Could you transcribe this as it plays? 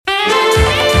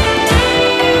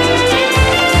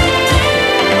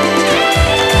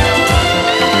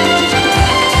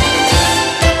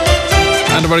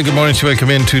very good morning to you. Welcome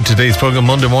into today's programme.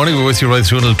 Monday morning, we're with you right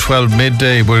through until 12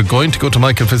 midday. We're going to go to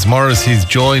Michael Fitzmaurice. He's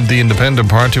joined the Independent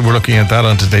Party. We're looking at that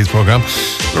on today's programme.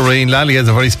 Lorraine Lally has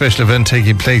a very special event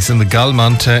taking place in the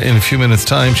Galmont in a few minutes'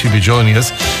 time. She'll be joining us.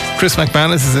 Chris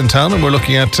McManus is in town, and we're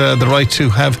looking at the right to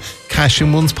have cash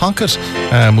in one's pocket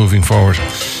moving forward.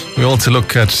 We also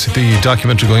look at the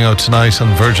documentary going out tonight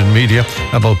on Virgin Media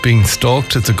about being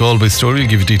stalked. It's a Galway story. We'll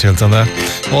give you details on that.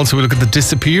 Also, we look at the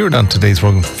disappeared on today's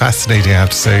programme. Fascinating, I have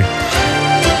to say.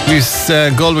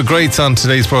 We've Galway greats on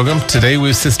today's programme. Today we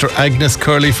have Sister Agnes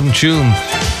Curley from Tuam.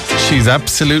 She's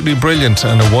absolutely brilliant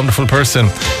and a wonderful person.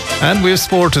 And we have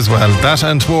sport as well. That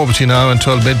and more between now and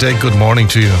 12 midday. Good morning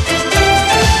to you.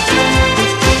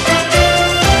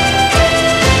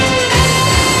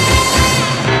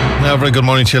 Now, very good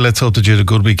morning to you. Let's hope that you had a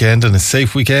good weekend and a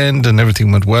safe weekend and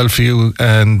everything went well for you.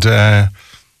 And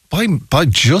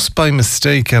by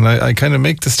mistake, and I kind of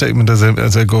make the statement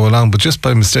as I go along, but just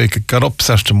by mistake, I got up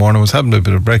Saturday morning, was having a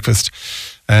bit of breakfast,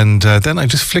 and then I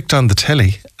just flicked on the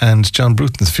telly and John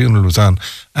Bruton's funeral was on.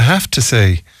 I have to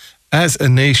say, as a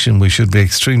nation, we should be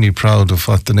extremely proud of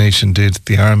what the nation did,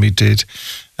 the army did,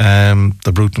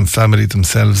 the Bruton family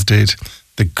themselves did,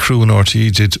 the crew in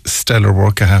RTE did stellar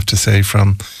work, I have to say,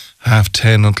 from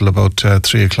 10:30 until about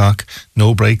 3 o'clock.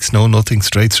 No breaks, no nothing,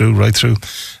 straight through, right through.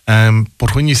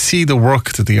 But when you see the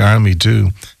work that the army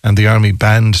do and the army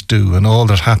band do and all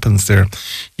that happens there,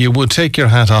 you would take your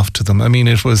hat off to them. I mean,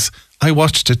 I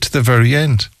watched it to the very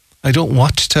end. I don't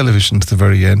watch television to the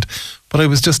very end, but I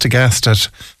was just aghast at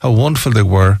how wonderful they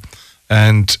were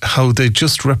and how they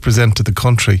just represented the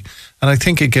country. And I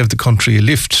think it gave the country a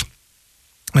lift.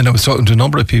 And I was talking to a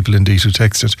number of people indeed who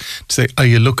texted to say, are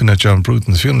you looking at John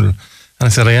Bruton's funeral? And I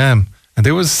said, I am. And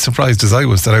they were as surprised as I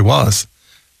was that I was.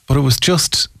 But it was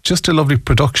just a lovely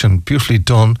production, beautifully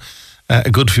done. A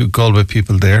good few Galway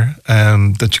people there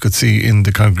that you could see in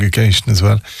the congregation as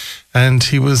well. And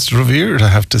he was revered, I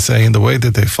have to say, in the way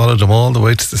that they followed him all the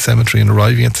way to the cemetery and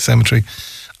arriving at the cemetery.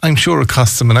 I'm sure it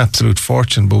costs them an absolute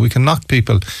fortune, but we can knock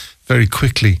people very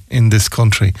quickly in this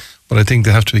country. But I think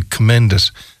they have to be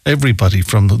commended. Everybody,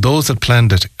 from those that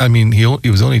planned it. I mean, he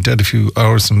was only dead a few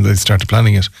hours when they started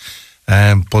planning it.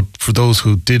 But for those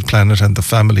who did plan it and the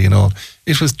family and all,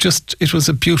 it was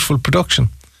a beautiful production.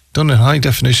 Done in high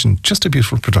definition, just a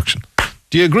beautiful production.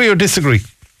 Do you agree or disagree?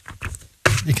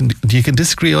 You can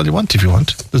disagree all you want if you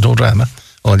want. There's no drama.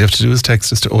 All you have to do is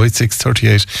text us to 086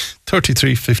 38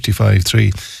 33 55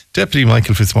 3. Deputy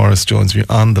Michael Fitzmaurice joins me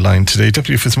on the line today.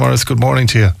 Deputy Fitzmaurice, good morning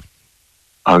to you.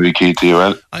 How are you, Keith? Are you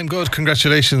well? I'm good.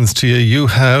 Congratulations to you. You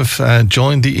have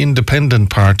joined the Independent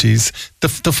parties.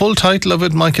 The full title of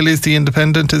it, Michael, is the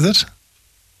Independent, is it?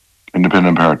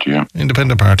 Independent Party, yeah.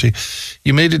 Independent Party.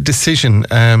 You made a decision.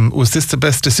 Was this the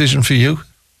best decision for you?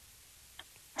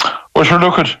 Well, sure,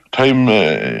 look at time.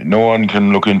 No one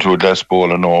can look into a glass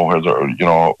bowl and know whether,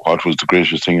 what was the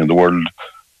greatest thing in the world.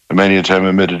 And many a time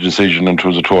I made a decision and it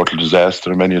was a total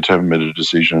disaster. And many a time I made a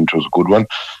decision and it was a good one.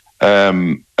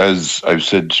 As I've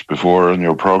said before in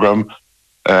your programme,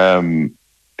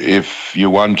 if you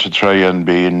want to try and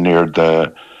be near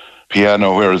the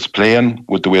piano where it's playing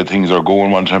with the way things are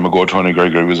going, one time ago Tony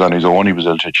Gregory was on his own, he was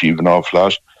able to achieve an awful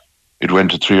lot. It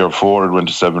went to 3 or 4, it went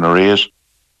to 7 or 8.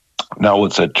 Now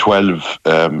it's at 12,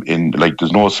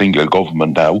 there's no single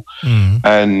government now.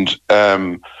 And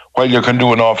while you can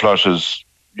do an awful lot as,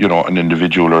 an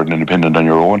individual or an independent on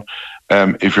your own,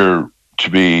 if you're to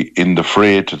be in the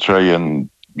fray to try and,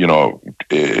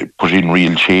 put in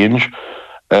real change,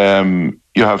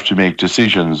 you have to make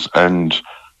decisions. And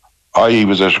I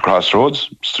was at a crossroads,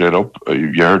 straight up.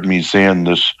 You heard me saying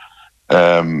that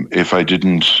if I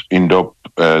didn't end up,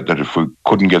 that if we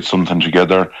couldn't get something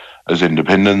together as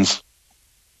independents,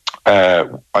 I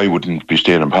wouldn't be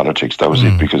staying in politics. That was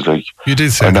it, because you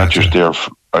did say I'm not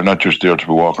just there to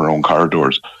be walking around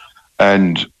corridors.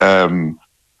 And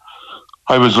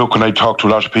I talked to a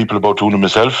lot of people about doing it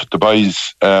myself. The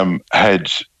boys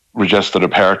had registered a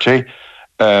party.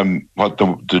 What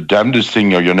the damnedest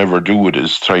thing you never do it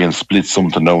is try and split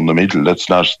something down the middle. That's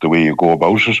not the way you go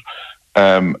about it.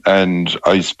 And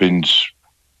I spent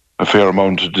a fair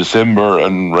amount of December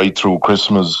and right through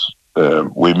Christmas,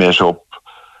 we met up,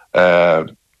 a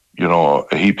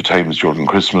heap of times during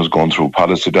Christmas, going through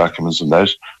policy documents and that.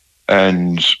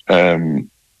 And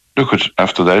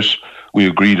after that, we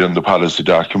agreed on the policy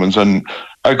documents, and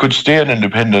I could stay an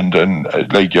independent, and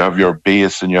you have your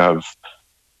base, and you have,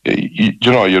 you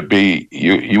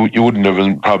wouldn't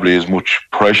have probably as much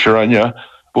pressure on you,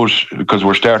 but because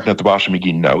we're starting at the bottom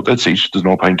again now, that's it. There's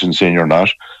no point in saying you're not,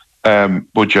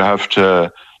 but you have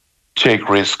to take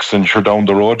risks, and sure down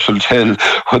the road she'll tell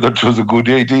whether it was a good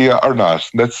idea or not.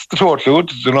 That's the total,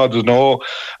 there's no,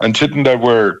 and sitting that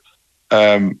we're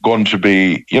going to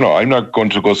be, I'm not going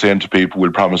to go saying to people,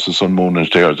 we'll promise the sun, moon and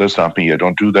stars. That's not me. I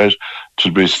don't do that.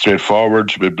 To be straightforward,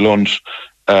 to be blunt.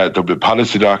 There'll be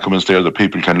policy documents there that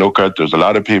people can look at. There's a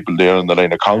lot of people there in the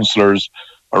line of councillors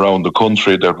around the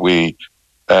country that we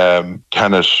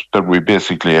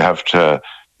basically have to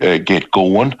get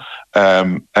going.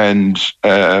 We'll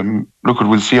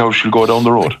see how she'll go down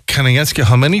the road. Can I ask you,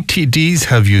 how many TDs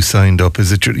have you signed up?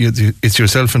 Is it it's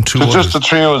yourself and two others? Just the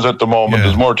three of us at the moment. Yeah.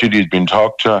 There's more TDs being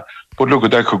talked to, but look,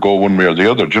 that could go one way or the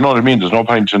other. Do you know what I mean? There's no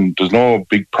point there's no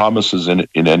big promises in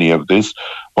any of this.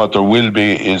 What there will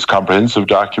be is comprehensive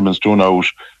documents done out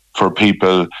for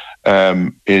people.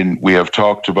 We have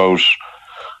talked about,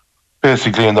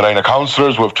 basically in the line of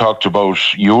councillors, we've talked about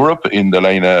Europe in the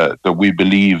line of that we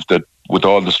believe that with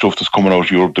all the stuff that's coming out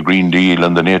of Europe, the Green Deal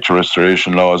and the nature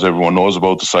restoration laws, everyone knows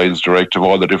about the Science Directive,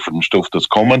 all the different stuff that's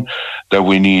coming, that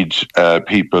we need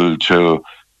people to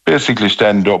basically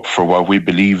stand up for what we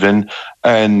believe in.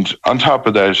 And on top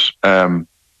of that,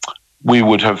 we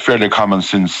would have fairly common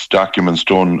sense documents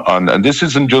done on, and this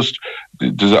isn't just,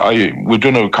 we've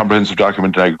done a comprehensive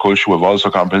document in agriculture, we've also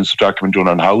a comprehensive document done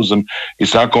on housing.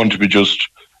 It's not going to be just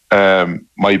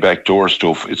my backdoor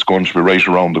stuff. It's going to be right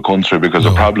around the country, because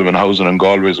a problem in housing in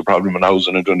Galway is a problem in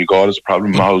housing in Donegal, is a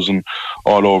problem in housing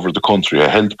all over the country. A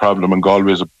health problem in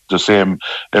Galway is the same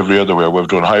every other way. We've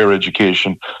done higher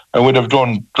education, and we'd have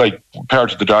done, like,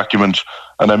 part of the document,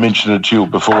 and I mentioned it to you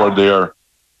before there,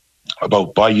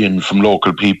 about buy-in from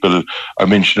local people. I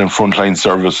mentioned in frontline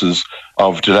services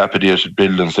of dilapidated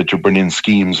buildings, that you bring in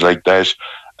schemes like that.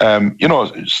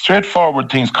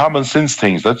 Straightforward things, common sense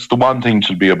things. That's the one thing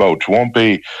to be about. It won't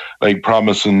be like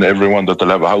promising everyone that they'll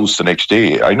have a house the next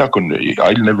day. I'll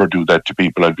never do that to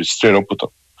people. I'll be straight up with them.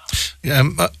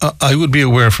 I would be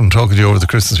aware from talking to you over the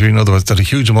Christmas period, in other words, that a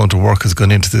huge amount of work has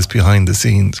gone into this behind the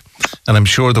scenes, and I'm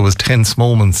sure there was tense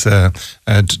moments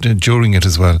during it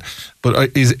as well.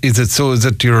 But is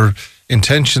it your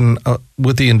intention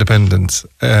with the independents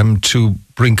to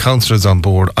bring councillors on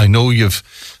board? I know you've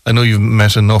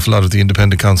met an awful lot of the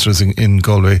independent councillors in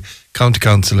Galway County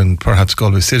Council and perhaps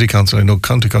Galway City Council. I know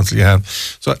County Council you have.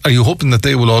 So are you hoping that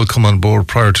they will all come on board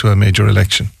prior to a major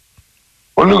election?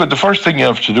 Well, look, the first thing you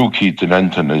have to do, Keith and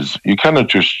Anton, is you cannot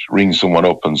just ring someone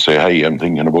up and say, hey, I'm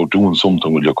thinking about doing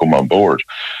something, will you come on board?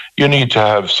 You need to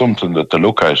have something that to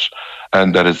look at,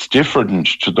 and that it's different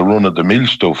to the run-of-the-mill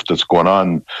stuff that's going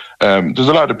on. There's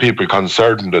a lot of people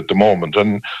concerned at the moment,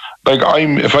 and like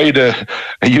if I had a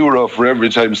euro for every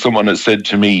time someone has said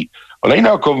to me, well, I'm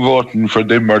not going voting for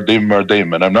them or them or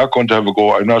them, and I'm not going to have a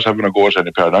go. I'm not having a go at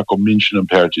any party. I'm not going to mention them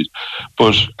parties.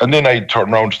 And then I'd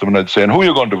turn around to them and I'd say, and who are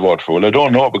you going to vote for? Well, I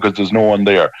don't know, because there's no one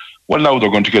there. Well, now they're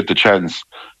going to get the chance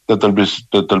that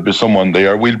there'll be someone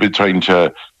there. We'll be trying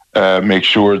to make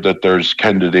sure that there's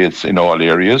candidates in all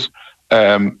areas.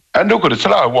 And look, it's a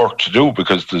lot of work to do,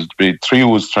 because there's been three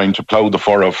of us trying to plough the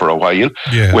furrow for a while.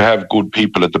 Yeah. We have good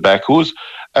people at the back who's,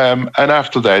 and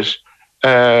after that,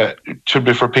 it should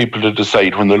be for people to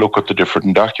decide when they look at the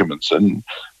different documents. And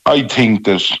I think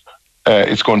that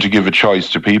it's going to give a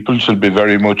choice to people. It will be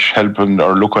very much helping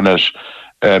or looking at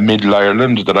Middle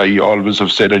Ireland, that I always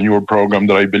have said in your programme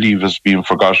that I believe is being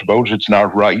forgot about. It's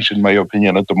not right, in my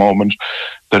opinion, at the moment,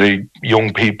 that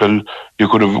young people, you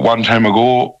could have one time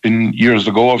ago, years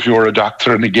ago, if you were a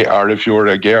doctor or if you were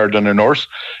a guard and a nurse,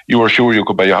 you were sure you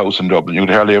could buy a house in Dublin.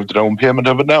 You'd hardly have the down payment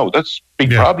of it now. That's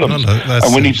big problems.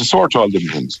 And we need to sort all them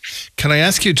things. Can I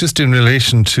ask you, just in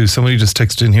relation to somebody just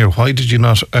texted in here, why did you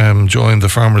not join the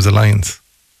Farmers Alliance?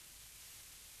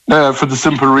 For the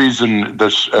simple reason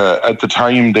that at the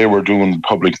time they were doing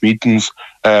public meetings,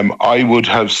 I would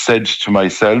have said to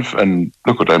myself, and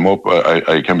look what I'm up,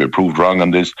 I can be proved wrong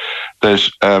on this, that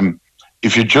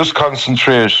if you just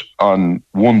concentrate on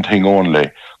one thing only,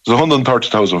 there's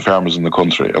 130,000 farmers in the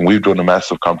country, and we've done a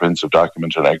massive comprehensive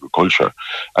document on agriculture,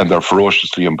 and they're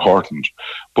ferociously important.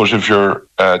 But if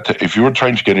you're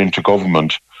trying to get into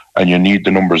government, and you need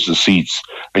the numbers of seats,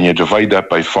 and you divide that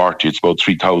by 40, it's about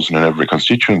 3,000 in every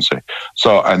constituency.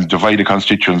 So, and divide a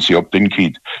constituency up, then,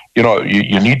 Keith,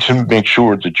 you need to make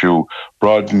sure that you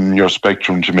broaden your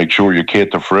spectrum to make sure you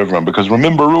cater for everyone. Because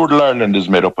remember, rural Ireland is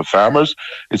made up of farmers,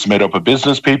 it's made up of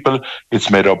business people,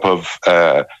 it's made up of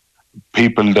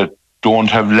people that don't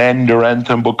have land or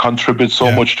anything, but contribute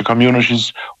so much to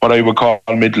communities, what I would call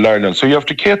Middle Ireland. So you have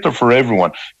to cater for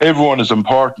everyone. Everyone is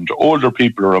important. Older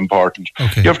people are important.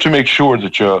 Okay. You have to make sure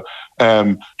that you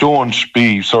don't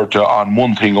be sort of on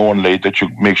one thing only, that you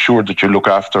make sure that you look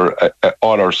after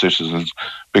all our citizens,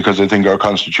 because I think our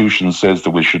Constitution says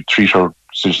that we should treat our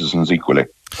citizens equally.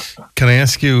 Can I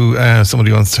ask you,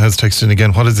 somebody has texted in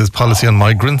again, what is this policy on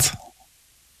migrants?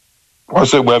 I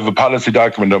said we have a policy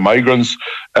document on migrants.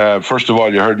 First of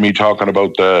all, you heard me talking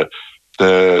about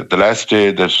the last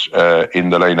day that in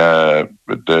the line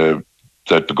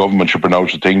that the government should bring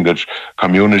out a thing that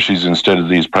communities instead of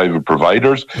these private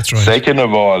providers. That's right. Second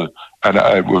of all,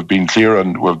 and we've been clear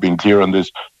on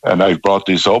this, and I've brought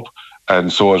this up,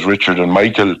 and so has Richard and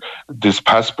Michael. This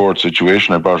passport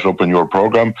situation I brought up in your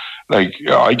program. Like,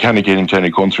 I can't get into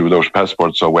any country without a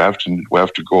passport, so we have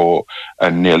to go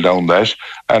and nail down that.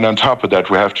 And on top of that,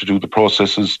 we have to do the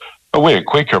processes way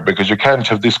quicker, because you can't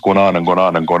have this going on and going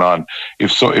on and going on.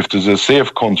 If there's a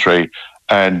safe country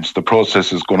and the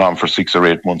process is going on for 6 or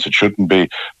 8 months, it shouldn't be.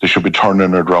 They should be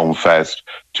turning it around fast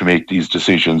to make these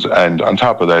decisions. And on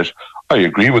top of that, I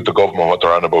agree with the government what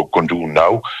they're on about going to do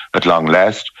now at long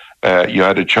last. You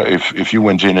had if you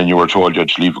went in and you were told you had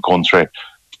to leave a country,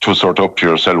 to sort up to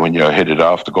yourself when you headed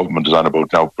off. The government is on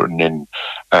about now putting in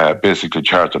basically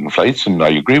chartering flights, and I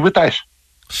agree with that.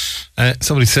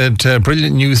 Somebody said,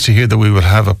 brilliant news to hear that we will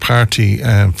have a party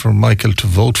for Michael to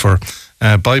vote for.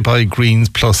 Bye-bye Greens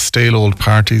plus stale old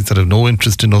parties that have no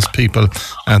interest in us people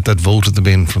and that voted them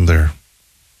in from there.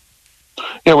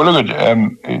 Yeah, well, look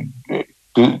at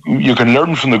you can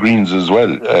learn from the Greens as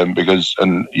well, because,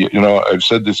 and you know, I've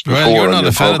said this before. Well, you're not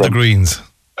a fan of the Greens.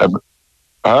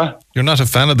 You're not a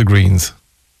fan of the Greens.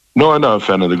 No, I'm not a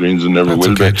fan of the Greens and never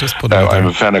will be. Just put it out I'm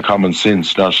there. a fan of common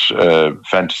sense, not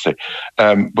fantasy.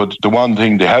 But the one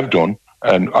thing they have done,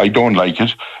 and I don't like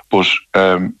it, but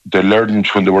they learned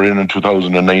when they were in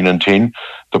 2009 and 10,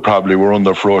 they probably were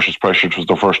under ferocious pressure. It was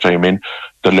their first time in.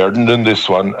 They learned in this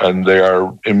one, and they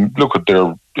are,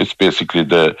 it's basically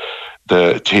the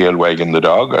tail wagging the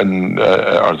dog, and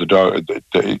or the dog,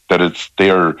 that it's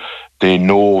there. They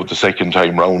know the second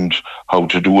time round how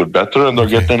to do it better, and they're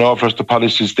getting an offer as the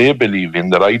policies they believe in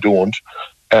that I don't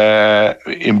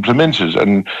implement it.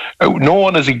 And no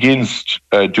one is against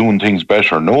doing things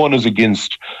better. No one is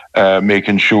against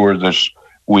making sure that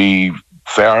we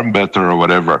farm better or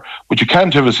whatever. But you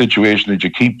can't have a situation that you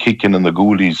keep kicking in the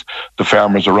goalies, the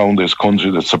farmers around this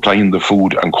country that's supplying the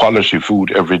food and quality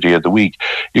food every day of the week.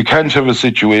 You can't have a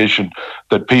situation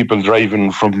that people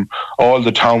driving from all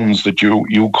the towns that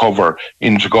you cover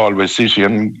into Galway City,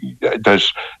 and that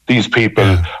these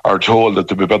people are told that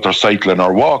they'll be better cycling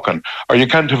or walking. Or you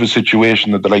can't have a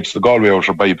situation that the likes of the Galway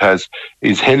Outer Bypass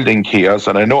is held in chaos.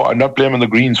 And I know I'm not blaming the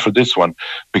Greens for this one,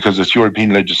 because it's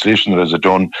European legislation that has it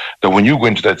done, that when you go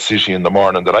into that city in the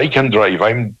morning, that I can drive,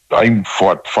 I'm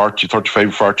 40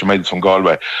 miles from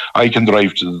Galway, I can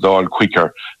drive to the Dáil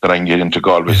quicker than I can get into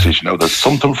Galway City. Now there's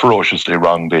something ferociously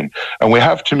wrong then, and we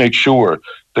have to make sure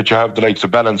that you have the likes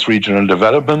of balanced regional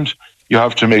development. You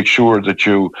have to make sure that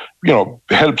you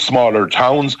help smaller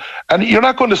towns, and you're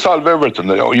not going to solve everything.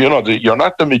 You're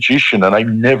not the magician, and I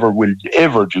never will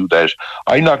ever do that.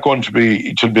 I'm not going to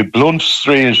be blunt,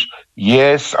 straight,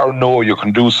 yes or no, you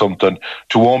can do something,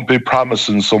 to won't be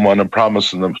promising someone and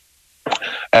promising them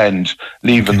and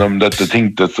leaving them that they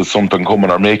think that there's something coming,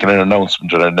 or making an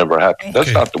announcement that it never happened.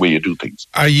 That's not the way you do things.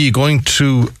 Are you going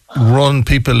to run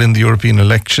people in the European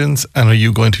elections, and are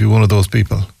you going to be one of those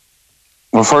people?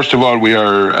 Well, first of all, we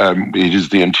are. It is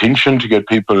the intention to get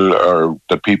people, or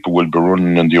that people will be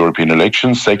running in the European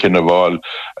elections. Second of all,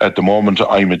 at the moment,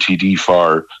 I'm a TD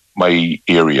for my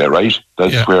area, right?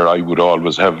 That's where I would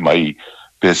always have my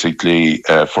basically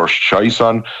first choice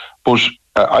on. But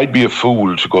I'd be a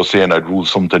fool to go saying I'd rule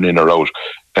something in or out.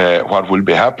 What will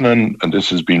be happening, and this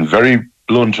has been very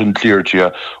blunt and clear to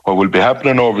you, what will be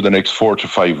happening over the next 4 to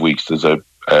 5 weeks, there's a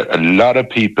lot of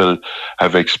people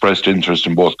have expressed interest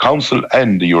in both council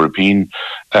and the European.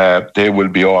 They will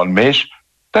be all met.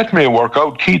 That may work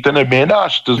out, Keith, and it may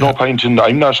not. There's no point in,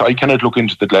 I cannot look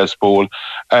into the glass bowl.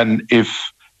 And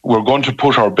if we're going to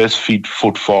put our best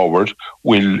foot forward,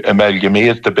 we'll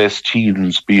amalgamate the best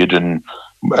teams, be it in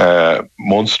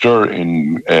Munster,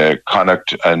 in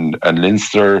Connacht and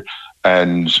Leinster,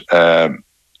 and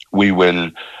we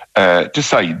will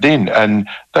decide then, and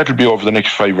that'll be over the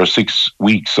next 5 or 6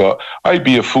 weeks. So I'd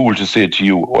be a fool to say to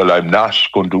you, well, I'm not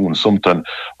going to do something,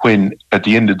 when at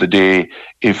the end of the day,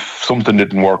 if something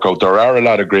didn't work out, there are a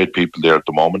lot of great people there at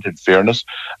the moment, in fairness,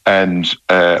 and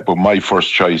but my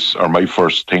first choice, or my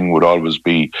first thing, would always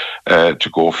be to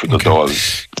go for the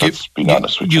Dáil. That's being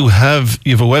honest with you. You have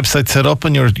a website set up,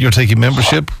 and you're taking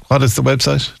membership. What is the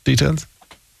website details?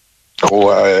 I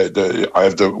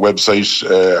have the website.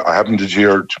 I haven't it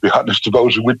here, to be honest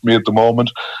about it, with me at the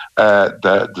moment.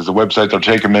 There's a website. They're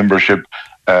taking membership.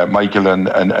 Michael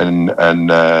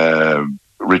and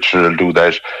Richard will do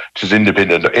that. It is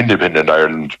Independent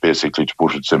Ireland, basically, to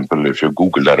put it simple. If you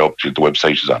Google that up, the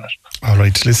website is on it. All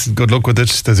right, listen, good luck with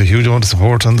it. There's a huge amount of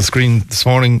support on the screen this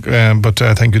morning, but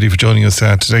thank you for joining us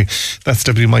today. That's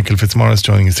Deputy Michael Fitzmaurice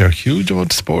joining us there. Huge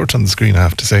amount of support on the screen, I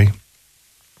have to say.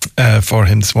 For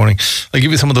him this morning. I'll give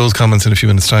you some of those comments in a few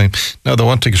minutes' time. Now, I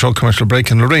want to take a short commercial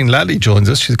break, and Lorraine Lally joins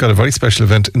us. She's got a very special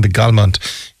event in the Galmont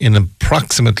in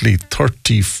approximately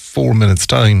 34 minutes'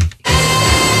 time.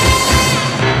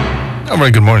 A very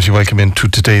good morning to you. Welcome into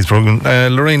today's programme.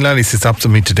 Lorraine Lally sits opposite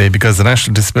me today because the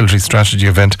National Disability Strategy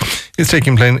event is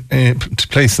taking place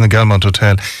in the Galmont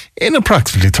Hotel in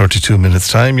approximately 32 minutes'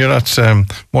 time. You're at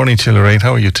morning to Lorraine.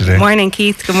 How are you today? Morning,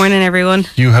 Keith. Good morning, everyone.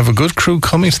 You have a good crew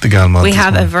coming to the Galmont. We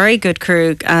have a very good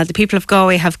crew. The people of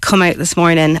Galway have come out this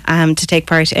morning to take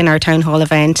part in our town hall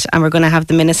event, and we're going to have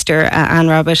the Minister, Anne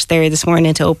Rabbitte, there this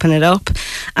morning to open it up.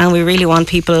 And we really want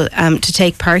people to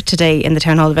take part today in the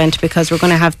town hall event, because we're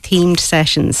going to have themed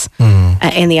sessions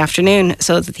in the afternoon.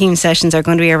 So the themed sessions are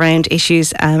going to be around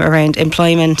issues around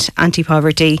employment,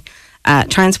 anti-poverty,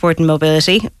 transport and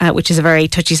mobility, which is a very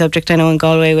touchy subject, I know, in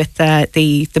Galway, with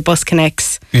the Bus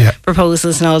Connects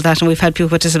proposals and all that. And we've had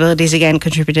people with disabilities again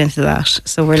contribute into that.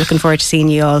 So we're looking forward to seeing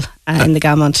you all in the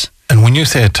Galmont. And when you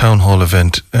say a town hall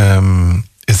event,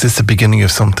 is this the beginning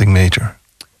of something major?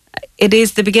 It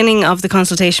is the beginning of the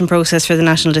consultation process for the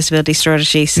National Disability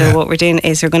Strategy. So what we're doing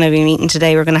is we're going to be meeting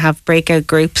today. We're going to have breakout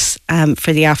groups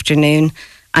for the afternoon,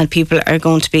 and people are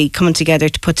going to be coming together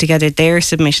to put together their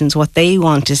submissions, what they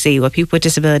want to see, what people with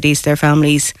disabilities, their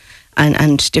families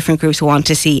and different groups want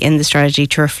to see in the strategy,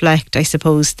 to reflect, I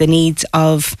suppose, the needs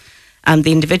of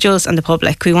the individuals and the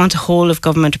public. We want a whole of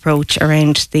government approach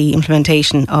around the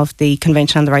implementation of the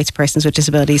Convention on the Rights of Persons with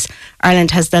Disabilities. Ireland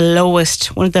has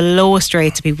one of the lowest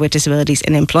rates of people with disabilities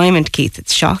in employment, Keith.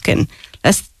 It's shocking.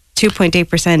 That's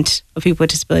 2.8% of people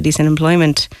with disabilities in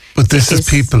employment. But this is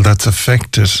people that's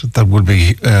affected that will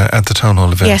be at the town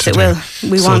hall event. Yes, today.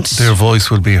 It will. Their voice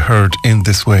will be heard in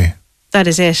this way. That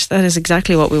is it. That is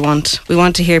exactly what we want. We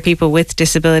want to hear people with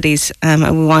disabilities, and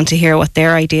we want to hear what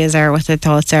their ideas are, what their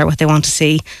thoughts are, what they want to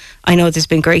see. I know there's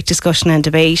been great discussion and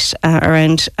debate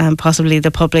around possibly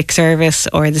the public service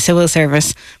or the civil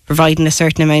service providing a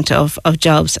certain amount of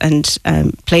jobs and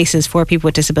places for people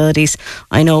with disabilities.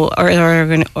 I know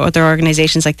other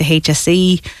organisations like the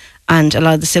HSE and a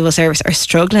lot of the civil service are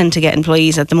struggling to get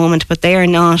employees at the moment, but they are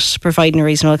not providing a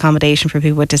reasonable accommodation for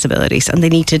people with disabilities, and they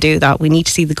need to do that. We need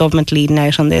to see the government leading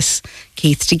out on this,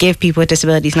 Keith, to give people with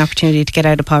disabilities an opportunity to get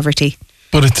out of poverty.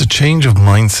 But it's a change of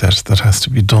mindset that has to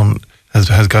be done,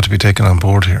 has got to be taken on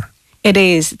board here. It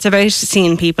is. It's about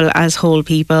seeing people as whole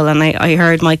people. And I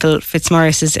heard Michael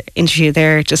Fitzmaurice's interview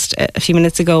there just a few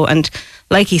minutes ago, and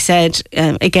like he said,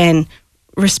 again,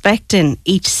 respecting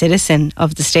each citizen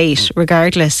of the state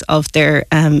regardless of their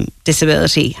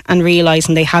disability, and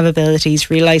realising they have abilities,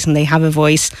 realising they have a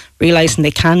voice, realising they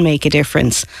can make a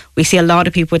difference. We see a lot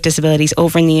of people with disabilities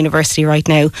over in the university right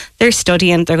now. They're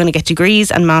studying, they're going to get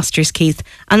degrees and masters, Keith,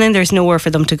 and then there's nowhere for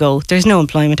them to go. There's no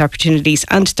employment opportunities,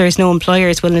 and there's no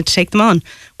employers willing to take them on,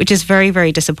 which is very,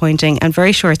 very disappointing and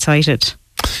very short-sighted.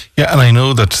 Yeah, and I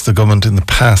know that the government in the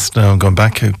past, now going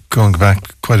back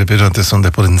quite a bit on this one, they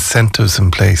put incentives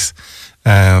in place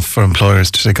for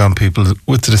employers to take on people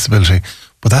with a disability,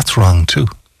 but that's wrong too.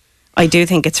 I do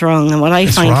think it's wrong, and what I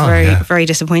find very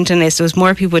disappointing is there was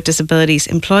more people with disabilities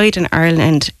employed in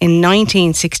Ireland in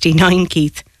 1969,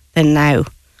 Keith, than now.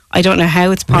 I don't know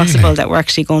how it's possible that we're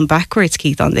actually going backwards,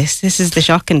 Keith, on this. This is the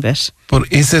shocking bit. But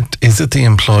is it the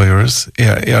employers?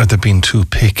 Are they being too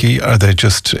picky? Are they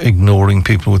just ignoring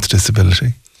people with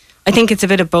disability? I think it's a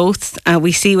bit of both.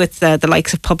 We see with the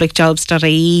likes of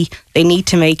publicjobs.ie, they need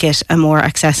to make it a more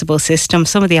accessible system.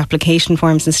 Some of the application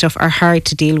forms and stuff are hard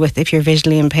to deal with if you're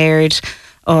visually impaired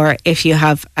or if you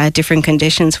have different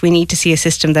conditions. We need to see a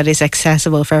system that is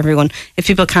accessible for everyone. If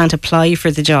people can't apply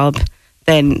for the job,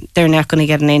 then they're not going to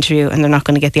get an interview and they're not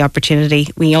going to get the opportunity.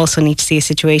 We also need to see a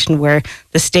situation where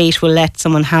the state will let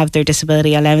someone have their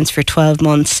disability allowance for 12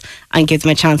 months and give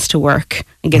them a chance to work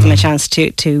and give them a chance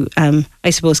to I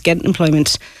suppose, get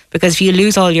employment. Because if you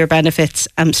lose all your benefits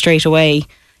straight away,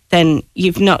 then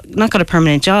you've not got a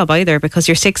permanent job either, because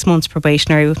you're 6 months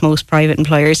probationary with most private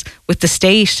employers. With the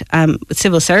state, with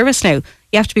civil service now,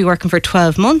 you have to be working for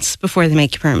 12 months before they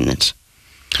make you permanent.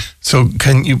 So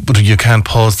but you can't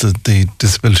pause the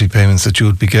disability payments that you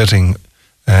would be getting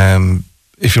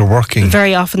if you're working?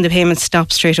 Very often the payments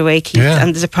stop straight away, Keith. Yeah.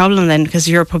 And there's a problem then, because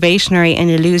you're probationary and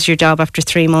you lose your job after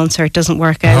 3 months or it doesn't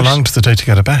work out. How long does it take to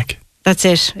get it back? That's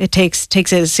it. It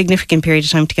takes a significant period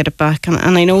of time to get it back. And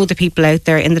I know the people out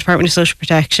there in the Department of Social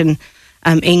Protection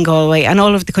in Galway and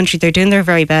all over the country, they're doing their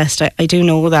very best. I do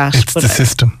know that. It's the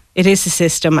system. It is the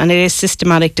system, and it is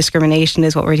systematic discrimination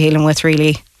is what we're dealing with,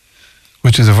 really.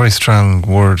 Which is a very strong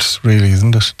word, really,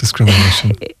 isn't it?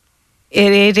 Discrimination.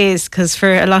 It is, because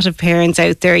for a lot of parents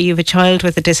out there, you have a child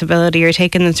with a disability, you're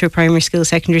taking them through primary school,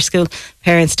 secondary school.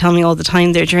 Parents tell me all the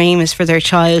time their dream is for their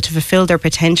child to fulfil their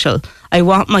potential. I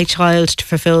want my child to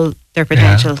fulfil their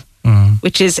potential,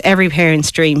 which is every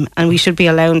parent's dream, and we should be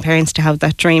allowing parents to have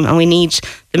that dream. And we need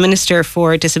the Minister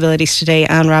for Disabilities today,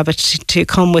 Anne Rabbitte, to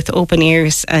come with open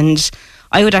ears and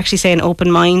I would actually say an open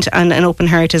mind and an open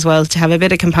heart as well, to have a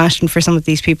bit of compassion for some of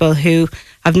these people who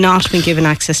have not been given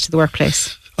access to the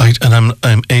workplace. I'm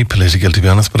apolitical, to be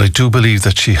honest, but I do believe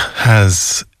that she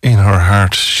has in her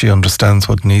heart, she understands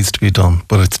what needs to be done,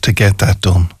 but it's to get that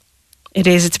done. It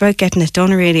is. It's about getting it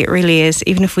done, really. It really is.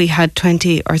 Even if we had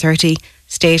 20 or 30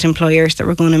 state employers that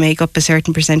were going to make up a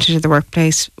certain percentage of the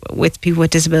workplace with people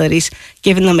with disabilities,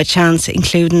 giving them a chance,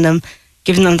 including them,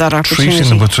 giving them that opportunity. Treating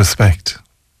them with respect.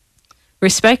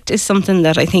 Respect is something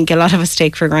that I think a lot of us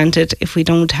take for granted if we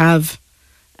don't have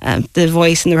the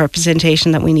voice and the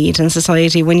representation that we need in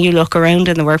society. When you look around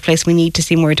in the workplace, we need to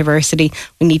see more diversity,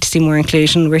 we need to see more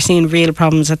inclusion. We're seeing real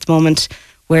problems at the moment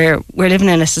where we're living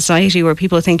in a society where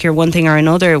people think you're one thing or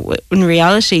another. In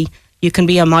reality, you can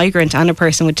be a migrant and a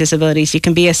person with disabilities. You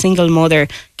can be a single mother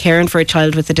caring for a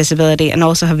child with a disability and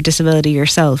also have a disability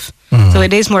yourself. So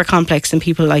it is more complex than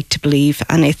people like to believe,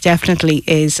 and it definitely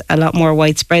is a lot more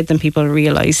widespread than people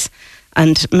realise.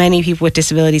 And many people with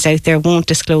disabilities out there won't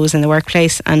disclose in the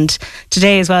workplace. And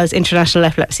today as well is International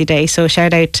Epilepsy Day, so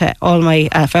shout out to all my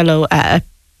fellow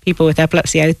people with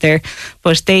epilepsy out there.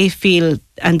 But they feel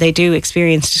and they do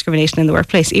experience discrimination in the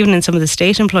workplace, even in some of the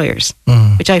state employers,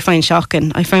 which I find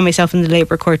shocking. I find myself in the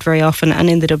Labour Court very often and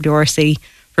in the WRC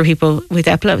for people with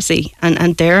epilepsy,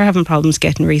 and they're having problems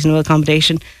getting reasonable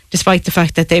accommodation, despite the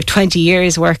fact that they have 20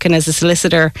 years working as a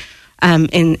solicitor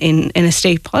in a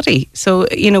state body. So,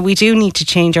 we do need to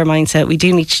change our mindset, we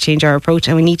do need to change our approach,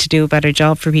 and we need to do a better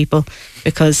job for people,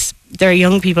 because there are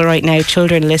young people right now,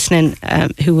 children listening,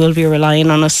 who will be relying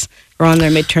on us, who are on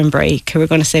their midterm break, who are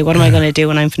going to say, what am I going to do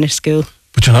when I'm finished school?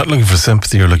 But you're not looking for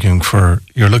sympathy, you're looking for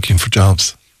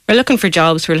jobs. We're looking for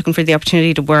jobs, we're looking for the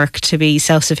opportunity to work, to be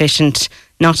self-sufficient,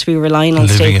 not to be relying on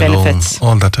state benefits.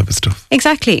 All that type of stuff.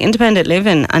 Exactly, independent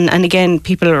living. And again,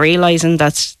 people are realising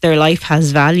that their life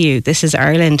has value. This is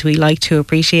Ireland. We like to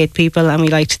appreciate people and we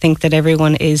like to think that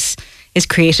everyone is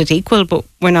created equal, but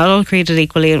we're not all created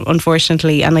equally,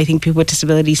 unfortunately. And I think people with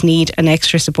disabilities need an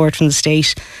extra support from the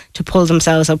state to pull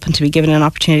themselves up and to be given an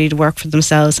opportunity to work for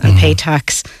themselves and pay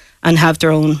tax and have their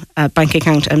own bank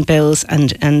account and bills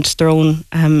and their own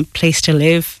place to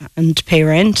live and pay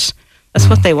rent. That's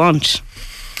what they want.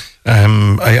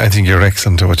 I think you're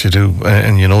excellent at what you do,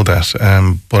 and you know that.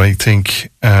 But I think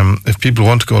if people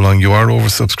want to go along, you are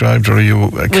oversubscribed, or are you?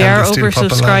 We are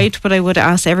oversubscribed, but I would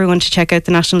ask everyone to check out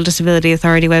the National Disability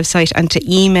Authority website and to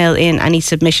email in any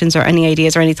submissions or any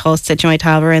ideas or any thoughts that you might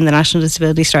have around the National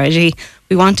Disability Strategy.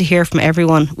 We want to hear from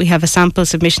everyone. We have a sample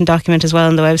submission document as well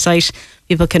on the website.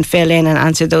 People can fill in and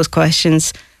answer those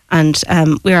questions. And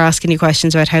we are asking you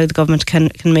questions about how the government can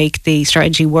make the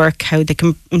strategy work, how they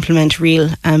can implement real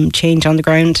change on the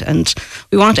ground. And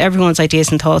we want everyone's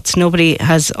ideas and thoughts. Nobody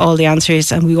has all the answers,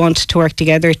 and we want to work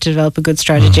together to develop a good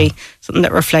strategy, something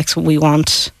that reflects what we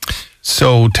want.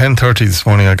 So 10:30 this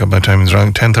morning, I got my timings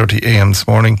wrong, 10:30 a.m. this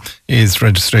morning is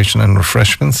registration and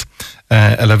refreshments.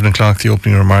 11 o'clock, the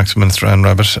opening remarks of Minister Anne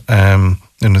Rabbitte,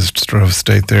 Minister of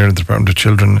State there, the Department of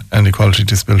Children and Equality,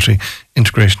 Disability,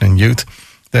 Integration and Youth.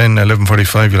 Then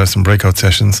 11:45 you'll have some breakout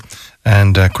sessions,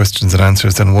 and questions and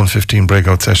answers, then 1:15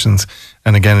 breakout sessions.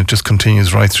 And again, it just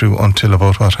continues right through until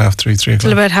about, 3 o'clock?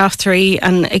 Till about 3:30.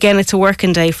 And again, it's a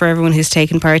working day for everyone who's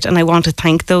taken part. And I want to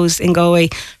thank those in Galway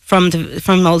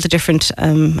from all the different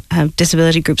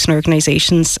disability groups and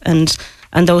organisations, and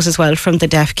those as well from the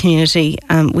deaf community.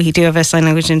 We do have a sign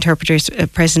language interpreters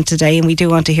present today, and we do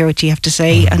want to hear what you have to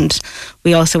say. And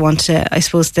we also want to, I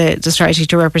suppose, the strategy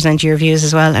to represent your views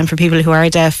as well. And for people who are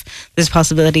deaf, there's a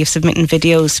possibility of submitting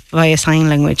videos via sign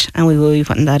language, and we will be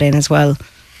putting that in as well.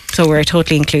 So we're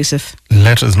totally inclusive.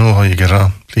 Let us know how you get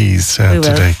on, please,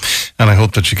 today. And I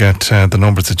hope that you get the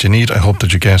numbers that you need. I hope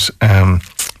that you get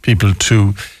people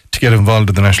to get involved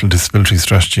in the National Disability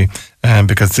Strategy,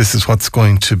 because this is what's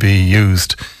going to be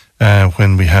used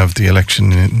when we have the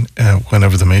election,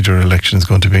 whenever the major election is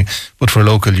going to be. But for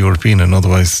local, European and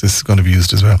otherwise, this is going to be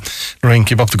used as well. Lorraine,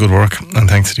 keep up the good work, and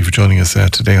thanks for joining us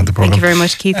today on the programme. Thank you very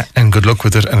much, Keith. And good luck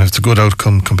with it, and if it's a good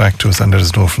outcome, come back to us and let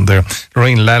us know from there.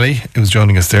 Lorraine Lally, who's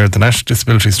joining us there. The National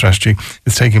Disability Strategy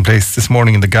is taking place this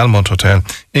morning in the Galmont Hotel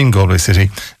in Galway City,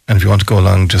 and if you want to go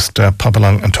along, just pop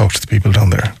along and talk to the people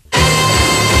down there.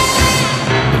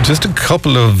 Just a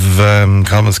couple of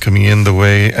comments coming in the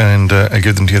way, and I'll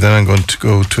give them to you. Then I'm going to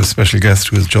go to a special guest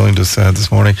who has joined us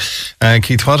this morning.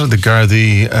 Keith, what are the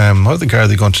Gardaí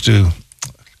going to do?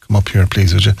 Come up here,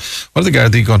 please, would you? What are the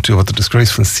Gardaí going to do about the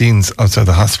disgraceful scenes outside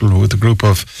the hospital with a group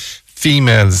of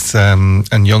females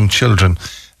and young children?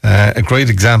 A great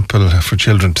example for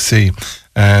children to see.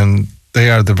 And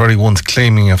they are the very ones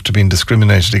claiming after being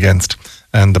discriminated against.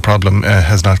 And the problem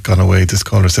has not gone away. This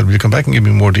caller said, will you come back and give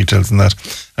me more details on that?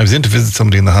 I was in to visit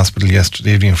somebody in the hospital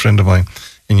yesterday evening, a friend of mine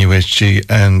in UHG,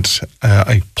 and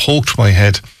I poked my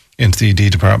head into the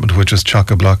ED department, which was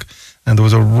chock-a-block, and there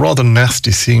was a rather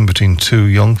nasty scene between two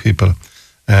young people,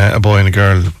 a boy and a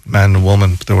girl, man and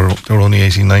woman. They were only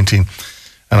 18, 19.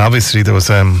 And obviously they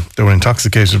were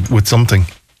intoxicated with something.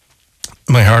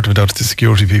 My heart went out to the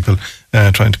security people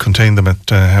trying to contain them at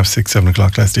 6:30, 7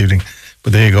 o'clock last evening.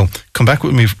 But there you go. Come back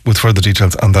with me with further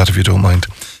details on that if you don't mind.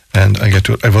 And I get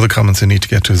to it. I have other comments I need to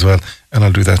get to as well, and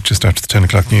I'll do that just after the 10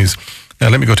 o'clock news.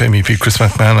 Let me go to MEP Chris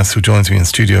McManus, who joins me in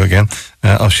studio again,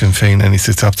 of Sinn Féin, and he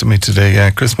sits opposite me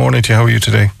today. Chris, morning to you. How are you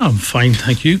today? I'm fine,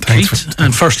 thank you, Keith.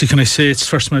 And firstly, can I say it's the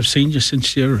first time I've seen you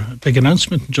since your big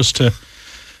announcement, just to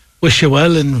wish you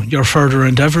well in your further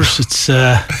endeavours. It's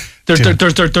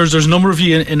there's a number of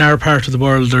you in our part of the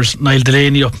world. There's Niall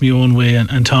Delaney up my own way,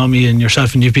 and Tommy and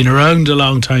yourself, and you've been around a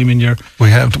long time. We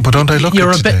have, but don't I look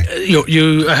at today?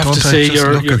 I have to say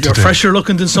you're fresher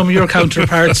looking than some of your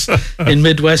counterparts in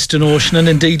Midwest and Ocean, and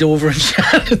indeed over in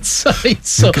Shannon's side.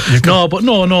 So it's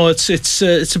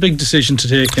a big decision to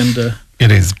take, and.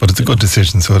 It is, but it's a good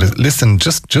decision. So it is. Listen,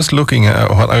 just looking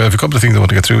at what I have a couple of things I want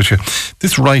to get through with you.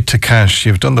 This right to cash,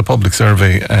 you've done the public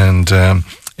survey, and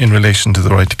in relation to the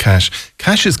right to cash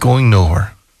is going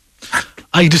nowhere.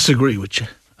 I disagree with you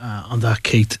on that,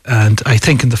 Keith. And I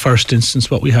think in the first instance,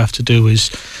 what we have to do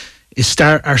is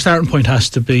our starting point has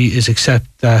to be accept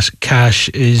that cash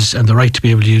is, and the right to be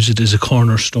able to use it, is a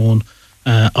cornerstone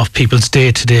of people's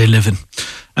day-to-day living,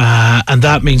 and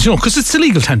that means because it's a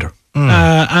legal tender.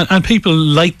 And people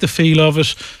like the feel of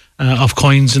it, of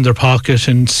coins in their pocket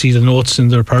and see the notes in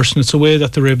their person. It's a way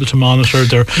that they're able to monitor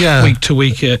their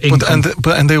week-to-week income.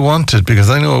 And they want it, because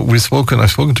I know I've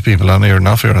spoken to people on air and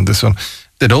off air on this one.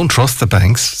 They don't trust the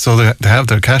banks, so they have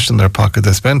their cash in their pocket,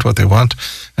 they spend what they want,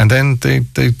 and then they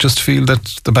just feel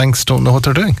that the banks don't know what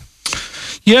they're doing.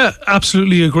 Yeah,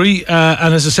 absolutely agree.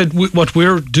 And as I said, what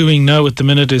we're doing now at the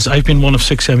minute is, I've been one of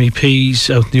 6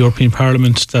 MEPs out in the European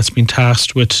Parliament that's been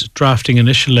tasked with drafting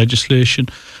initial legislation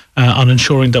on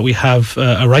ensuring that we have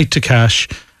a right to cash,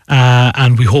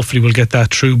 and we hopefully will get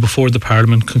that through before the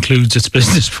Parliament concludes its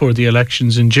business for the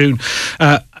elections in June.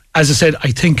 As I said,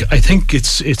 I think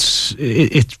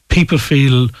it's people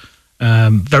feel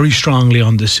very strongly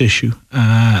on this issue.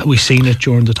 We've seen it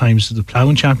during the times of the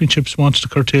ploughing championships wanted to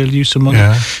curtail use of money.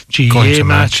 GAA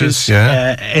matches,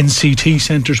 NCT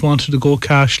centres wanted to go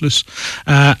cashless.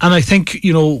 And I think,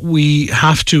 we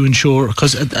have to ensure,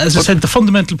 because as I said, the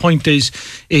fundamental point is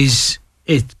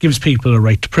it gives people a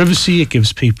right to privacy, it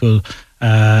gives people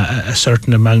a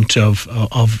certain amount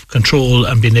of control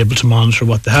and being able to monitor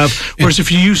what they have. Whereas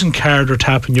if you're using card or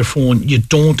tapping your phone, you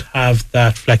don't have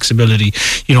that flexibility.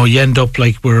 You end up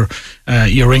like where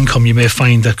your income, you may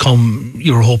find that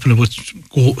you're hoping it would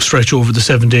go stretch over the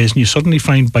 7 days, and you suddenly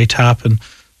find by tapping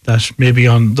that maybe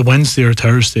on the Wednesday or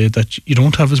Thursday that you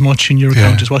don't have as much in your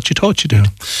account as what you thought you did.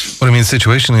 Well, the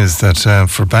situation is that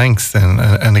for banks then,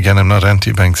 and again, I'm not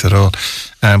anti-banks at all,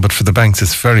 but for the banks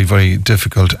it's very, very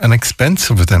difficult and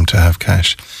expensive for them to have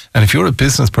cash. And if you're a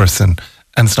business person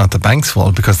and it's not the bank's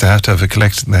fault because they have to have it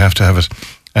collected and they have to have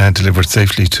it delivered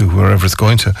safely to wherever it's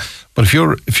going to. But if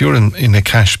you're in a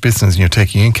cash business and you're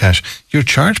taking in cash, you're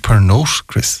charged per note,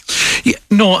 Chris. Yeah,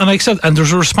 no, and I accept, and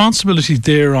there's a responsibility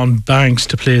there on banks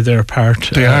to play their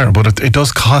part. They are, but it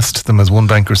does cost them, as one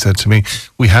banker said to me.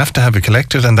 We have to have it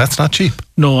collected, and that's not cheap.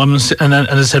 No, and as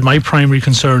I said, my primary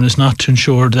concern is not to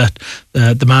ensure that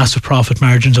the massive profit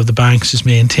margins of the banks is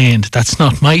maintained. That's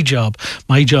not my job.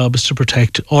 My job is to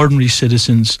protect ordinary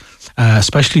citizens,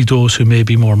 especially those who may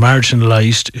be more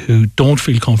marginalised, who don't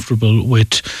feel comfortable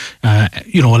with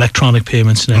electronic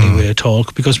payments in any way at all,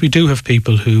 because we do have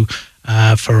people who,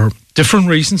 for different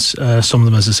reasons, some of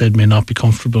them, as I said, may not be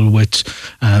comfortable with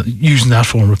using that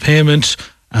form of payment.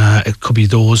 It could be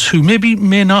those who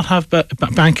may not have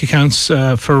bank accounts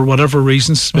for whatever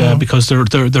reasons, because they're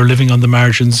living on the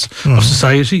margins of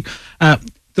society.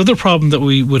 The other problem that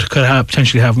we could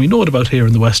potentially have, and we know it about here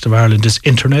in the west of Ireland, is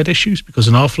internet issues, because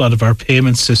an awful lot of our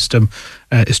payment system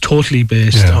is totally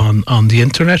based on the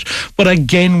internet. But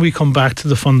again, we come back to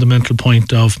the fundamental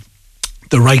point of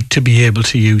the right to be able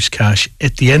to use cash.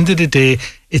 At the end of the day,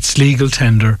 it's legal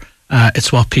tender.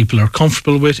 It's what people are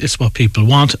comfortable with. It's what people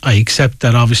want. I accept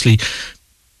that, obviously.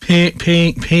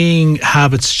 Paying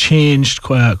habits changed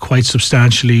quite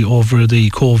substantially over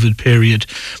the COVID period.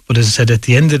 But as I said, at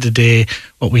the end of the day,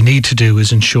 what we need to do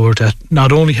is ensure that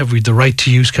not only have we the right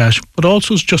to use cash, but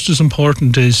also, just as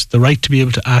important, is the right to be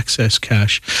able to access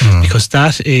cash, because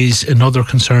that is another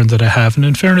concern that I have. And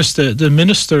in fairness, the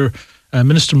Minister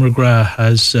McGrath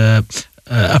has a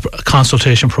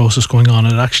consultation process going on,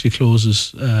 and it actually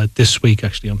closes this week,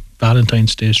 actually on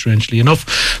Valentine's Day, strangely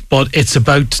enough. But it's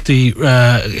about the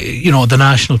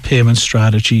national payment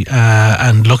strategy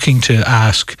and looking to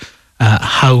ask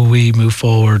how we move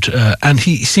forward. And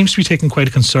he seems to be taking quite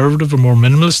a conservative or more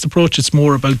minimalist approach. It's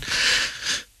more about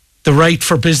the right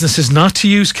for businesses not to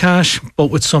use cash, but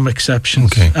with some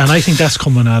exceptions. Okay. And I think that's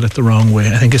coming at it the wrong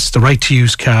way. I think it's the right to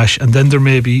use cash, and then there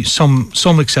may be some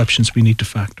exceptions we need to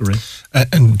factor in.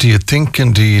 And do you think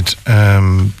indeed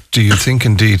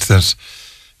that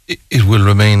it will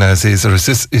remain as is, or is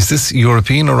this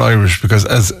European or Irish? Because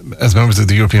as members of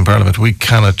the European Parliament, we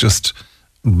cannot just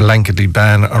blanketly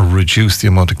ban or reduce the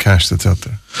amount of cash that's out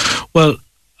there. Well,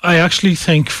 I actually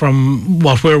think from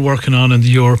what we're working on in the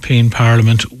European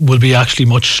Parliament will be actually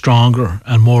much stronger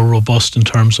and more robust in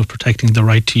terms of protecting the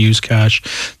right to use cash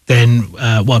than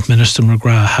what Minister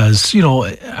McGrath has,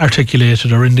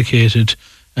 articulated or indicated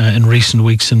in recent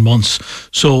weeks and months.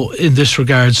 So in this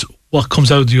regards, what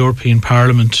comes out of the European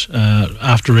Parliament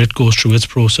after it goes through its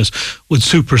process would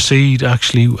supersede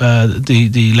actually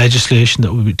the legislation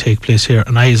that would take place here.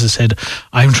 And as I said,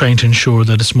 I'm trying to ensure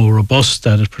that it's more robust,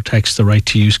 that it protects the right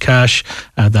to use cash,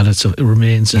 that it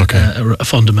remains a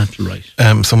fundamental right.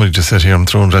 Somebody just said here, I'm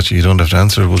throwing it at you, you don't have to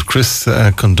answer. Would Chris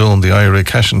condone the IRA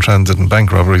cash in transit and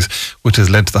bank robberies, which has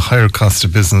led to the higher cost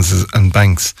of businesses and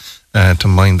banks to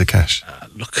mine the cash?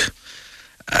 Look,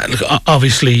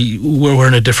 obviously, we're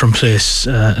in a different place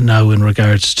now in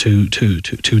regards to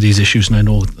these issues, and I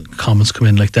know comments come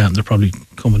in like that, and they're probably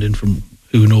coming in from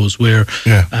who knows where.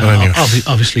 Yeah, anyway.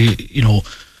 Obviously,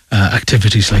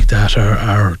 activities like that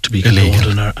are to be condoned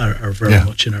and are very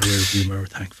much in our rearview mirror,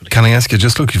 thankfully. Can I ask you,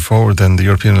 just looking forward then, the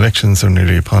European elections are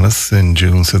nearly upon us in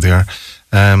June, so they are.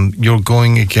 You're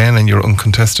going again, and you're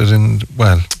uncontested in,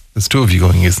 there's two of you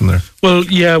going, isn't there? Well,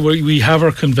 yeah, we have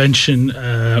our convention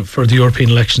for the European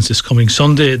elections this coming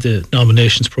Sunday. The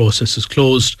nominations process is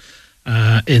closed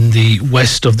in the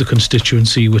west of the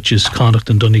constituency, which is Connacht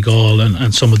and Donegal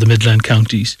and some of the Midland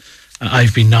counties.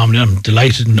 I've been nominated. I'm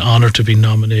delighted and honoured to be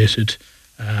nominated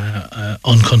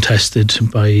uncontested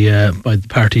by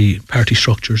the party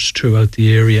structures throughout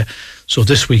the area. So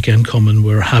this weekend coming,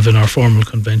 we're having our formal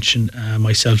convention.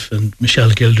 Myself and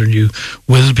Michelle Gildernew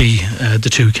will be the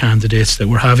two candidates that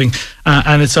we're having.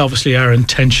 And it's obviously our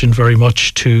intention very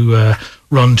much to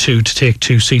run to take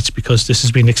 2 seats, because this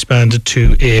has been expanded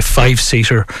to a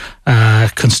 5-seater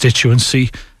constituency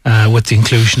with the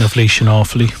inclusion of Laois and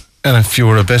Offaly. And if you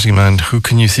were a betting man, who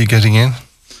can you see getting in?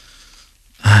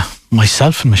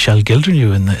 Myself and Michelle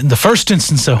Gildernew in the first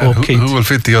instance, I hope, Keith. Who will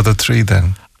fit the other 3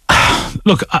 then?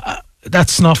 Look,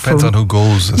 that's not depends on who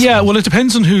goes. Well, it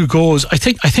depends on who goes. I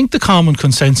think the common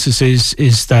consensus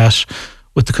is that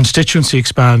with the constituency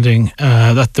expanding,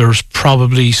 that there's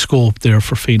probably scope there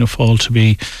for Fianna Fáil to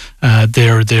be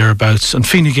thereabouts. And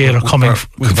Fine Gael are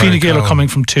coming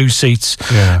from 2 seats,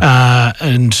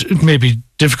 and it may be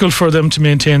difficult for them to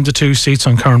maintain the 2 seats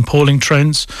on current polling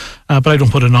trends. But I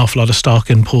don't put an awful lot of stock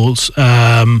in polls.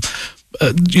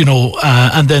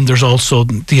 and then there's also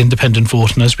the independent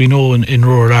vote, and as we know in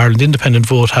rural Ireland, the independent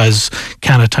vote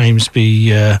can at times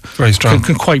be very strong,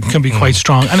 can be quite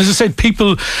strong. And as I said,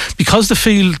 people, because they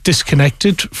feel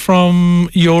disconnected from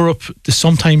Europe, they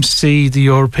sometimes see the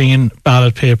European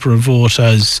ballot paper and vote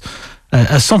as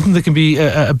something that can be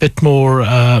a bit more,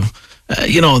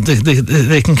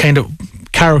 they can kind of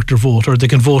character vote, or they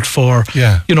can vote for,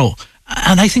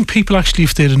 And I think people actually,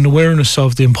 if they had an awareness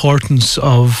of the importance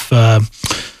of,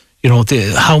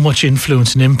 how much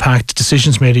influence and impact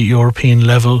decisions made at European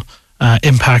level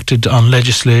impacted on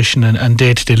legislation and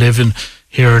day-to-day living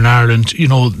here in Ireland,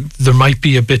 there might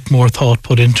be a bit more thought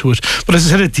put into it. But as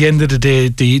I said, at the end of the day,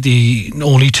 the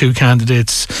only two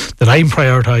candidates that I'm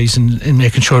prioritising in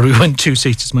making sure we win 2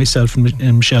 seats is myself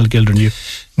and Michelle Gildernew.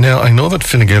 Now, I know that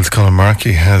Fine Gael's Colin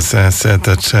Markey has said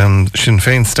that Sinn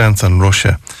Féin's stance on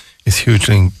Russia is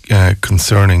hugely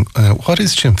concerning. What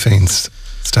is Sinn Féin's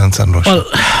stance on Russia?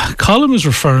 Well, Colin was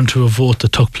referring to a vote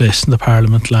that took place in the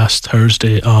Parliament last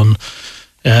Thursday on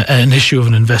an issue of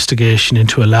an investigation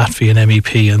into a Latvian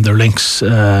MEP and their links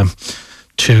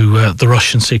to the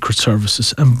Russian secret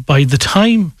services. And by the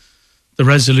time the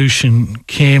resolution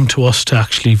came to us to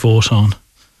actually vote on,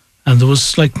 and there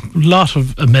was a lot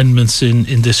of amendments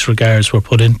in this regards were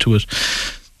put into it,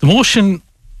 the motion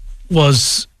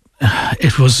was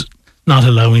not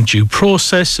allowing due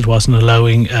process. It wasn't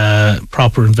allowing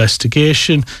proper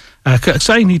investigation. Because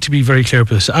I need to be very clear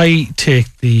about this. I take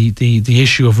the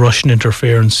issue of Russian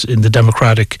interference in the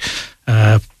democratic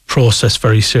process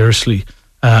very seriously,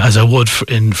 as I would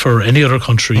for any other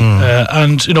country.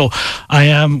 And I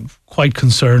am quite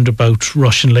concerned about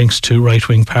Russian links to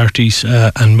right-wing parties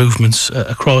and movements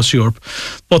across Europe.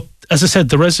 But as I said,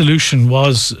 the resolution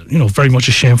was, very much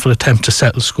a shameful attempt to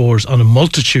settle scores on a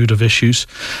multitude of issues.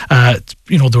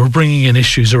 They were bringing in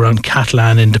issues around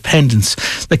Catalan independence.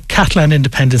 Like Catalan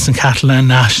independence and Catalan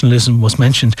nationalism was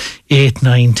mentioned 8,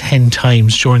 9, 10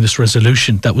 times during this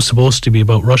resolution that was supposed to be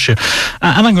about Russia.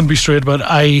 And I'm going to be straight about it.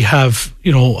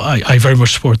 I very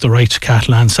much support the right to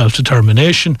Catalan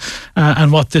self-determination.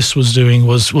 And what this was doing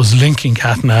was linking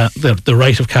the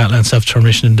right of Catalan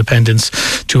self-determination and independence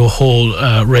to a whole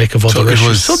rake of other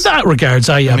issues. So in that regards,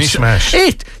 I am... this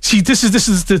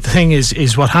is the thing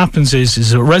is what happens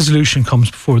is a resolution comes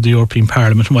before the European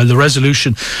Parliament, and while the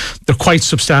resolution, they're quite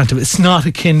substantive, it's not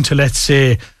akin to, let's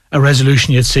say, a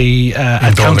resolution you'd see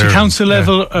at county council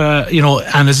level,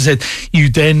 and as I said, you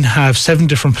then have 7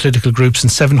 different political groups and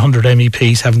 700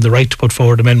 MEPs having the right to put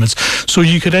forward amendments. So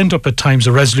you could end up at times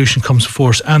a resolution comes before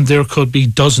us and there could be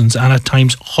dozens and at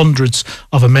times hundreds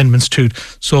of amendments to it.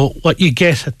 So what you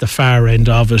get at the far end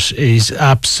of it is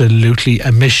absolutely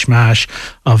a mishmash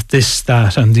of this,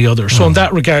 that and the other. So in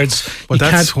that regards... Well,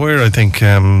 that's where I think,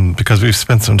 because we've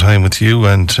spent some time with you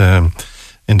and...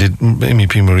 Indeed,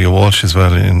 MEP Maria Walsh as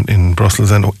well in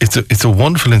Brussels, and it's a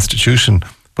wonderful institution,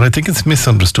 but I think it's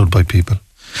misunderstood by people.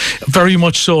 Very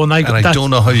much so, and I don't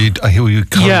know how you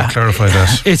clarify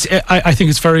that. I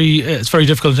think it's very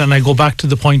difficult, and I go back to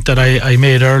the point that I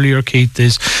made earlier, Keith.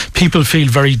 Is people feel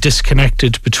very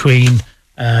disconnected between.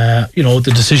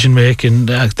 The decision making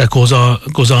that goes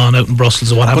on out in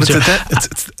Brussels and what happens. But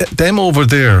it's them over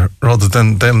there rather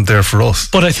than them there for us.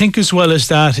 But I think as well as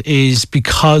that is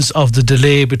because of the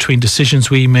delay between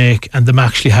decisions we make and them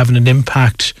actually having an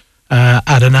impact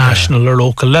at a national or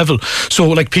local level.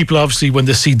 So people obviously when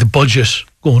they see the budget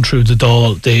going through the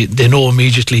Dáil, they know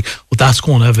immediately, well, that's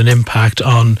going to have an impact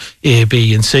on A,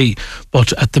 B and C.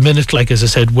 But at the minute, as I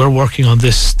said, we're working on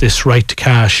this right to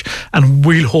cash, and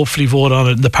we'll hopefully vote on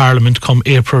it in the Parliament come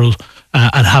April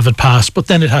and have it passed. But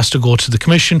then it has to go to the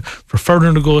Commission for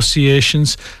further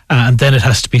negotiations, and then it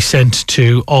has to be sent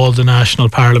to all the national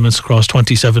parliaments across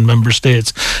 27 member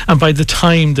states. And by the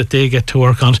time that they get to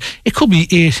work on it, it could be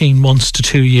 18 months to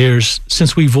 2 years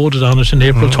since we voted on it in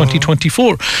April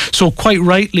 2024. So quite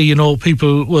rightly,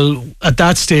 people will, at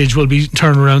that stage, will be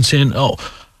turning around saying, oh,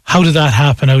 how did that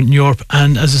happen out in Europe?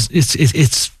 And as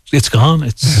it's gone.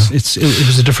 It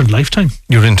was a different lifetime.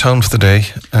 You're in town for the day.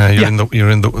 You're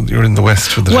in the West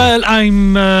for the day. Well,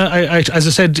 I'm. As I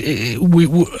said,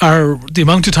 the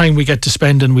amount of time we get to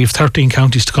spend, and we have 13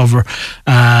 counties to cover,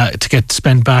 to get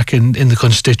spent back in the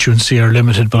constituency are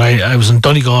limited. But I was in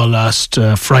Donegal last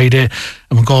Friday.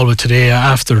 I'm in Galway today.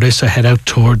 After this, I head out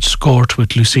towards Court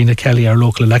with Lucina Kelly, our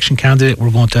local election candidate.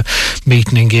 We're going to meet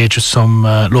and engage with some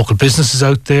local businesses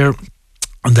out there.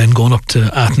 And then going up to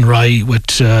Athenry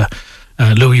with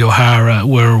Louis O'Hara,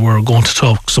 where we're going to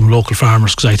talk to some local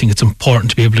farmers, because I think it's important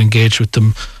to be able to engage with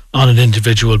them on an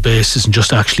individual basis and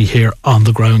just actually hear on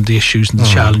the ground the issues and the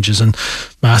challenges and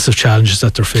massive challenges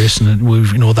that they're facing, and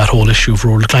we've, that whole issue of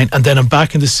rural decline. And then I'm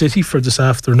back in the city for this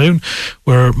afternoon,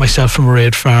 where myself and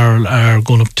Mairead Farrell are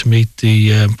going up to meet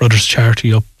the Brothers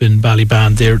Charity up in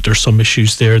Ballyban. There's some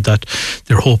issues there that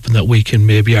they're hoping that we can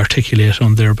maybe articulate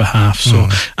on their behalf. So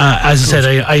as I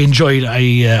said, I enjoyed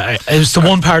it was the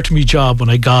one part of my job when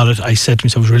I got it. I said to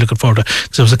myself, I was really looking forward to it,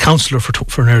 because I was a councillor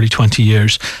for nearly 20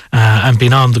 years, and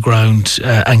being on the ground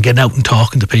and getting out and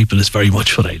talking to people is very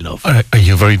much what I love. Are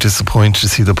you very disappointed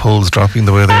to see the polls dropping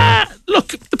the way they are? Look,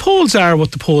 the polls are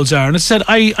what the polls are, and as I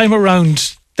said, I'm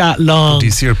around that long. Do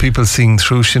you see, are people seeing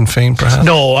through Sinn Féin perhaps?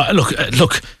 No,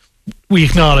 look, we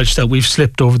acknowledge that we've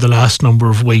slipped over the last number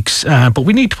of weeks, but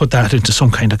we need to put that into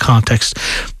some kind of context.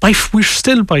 We're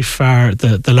still by far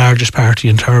the largest party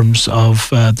in terms of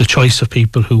the choice of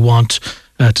people who want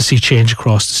to see change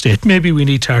across the state. Maybe we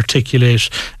need to articulate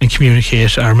and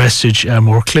communicate our message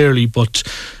more clearly, but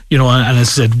and as I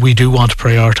said, we do want to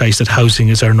prioritise that housing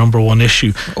is our number one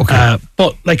issue. Okay.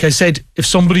 But like I said, if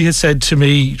somebody had said to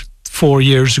me 4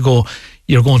 years ago,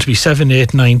 you're going to be 7,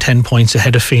 8, 9, 10 points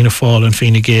ahead of Fianna Fáil and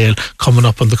Fine Gael coming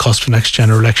up on the cusp of the next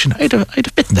general election, I'd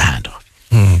have bitten the hand off.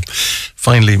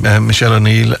 Finally, Michelle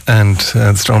O'Neill and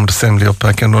the Stormont Assembly up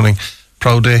back and running.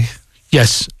 Proud day?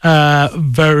 Yes,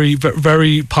 very,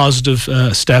 very positive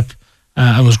step.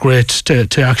 And it was great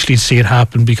to actually see it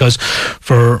happen, because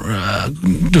there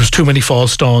was too many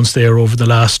false dawns there over the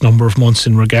last number of months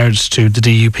in regards to the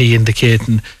DUP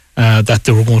indicating that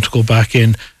they were going to go back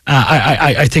in.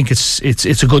 I think it's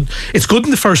good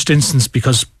in the first instance,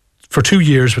 because for 2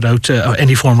 years without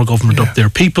any form of government up there,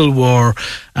 people were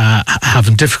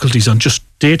having difficulties on just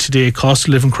day-to-day cost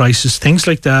of living crisis, things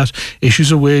like that,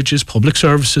 issues of wages, public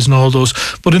services and all those.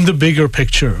 But in the bigger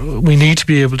picture, we need to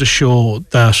be able to show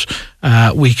that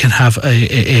we can have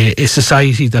a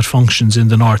society that functions in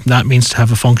the north, and that means to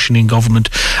have a functioning government.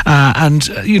 It's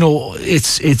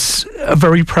a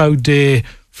very proud day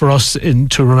for us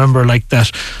to remember, like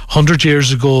that 100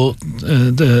 years ago,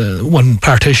 when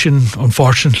partition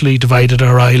unfortunately divided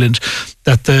our island,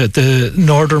 that the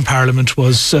Northern Parliament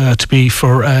was to be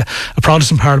for a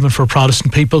Protestant Parliament for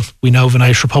Protestant people. We now have an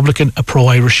Irish Republican, a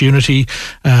pro-Irish unity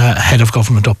head of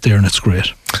government up there, and it's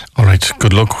great. All right,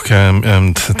 good luck,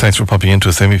 and thanks for popping into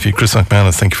us, MEP Chris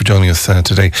McManus. Thank you for joining us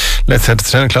today. Let's head to the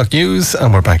 10 o'clock news,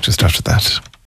 and we're back just after that.